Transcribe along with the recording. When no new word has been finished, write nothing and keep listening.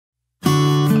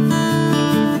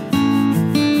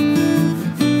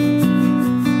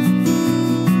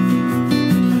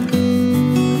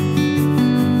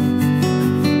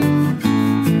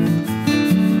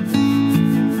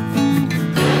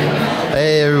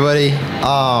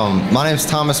everybody. My name is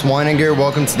Thomas Weininger.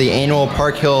 Welcome to the annual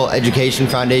Park Hill Education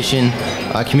Foundation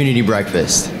Community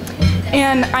Breakfast.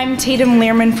 And I'm Tatum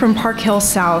Lehrman from Park Hill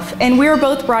South, and we're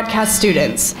both broadcast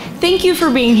students. Thank you for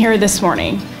being here this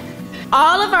morning.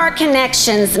 All of our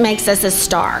connections makes us a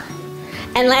star.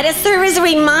 And let us serve as a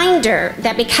reminder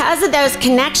that because of those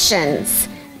connections,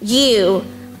 you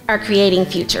are creating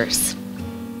futures.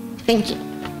 Thank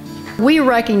you. We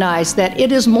recognize that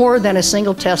it is more than a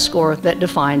single test score that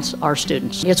defines our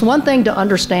students. It's one thing to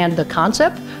understand the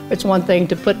concept, it's one thing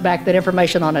to put back that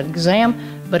information on an exam,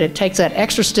 but it takes that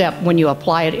extra step when you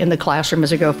apply it in the classroom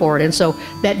as you go forward. And so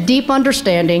that deep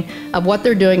understanding of what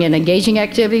they're doing in engaging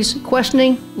activities,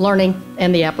 questioning, learning,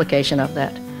 and the application of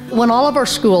that. When all of our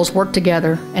schools worked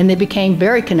together and they became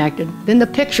very connected, then the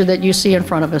picture that you see in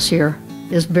front of us here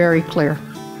is very clear.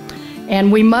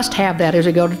 And we must have that as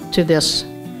we go to this.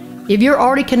 If you're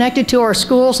already connected to our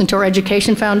schools and to our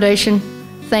education foundation,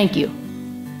 thank you.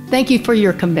 Thank you for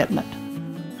your commitment.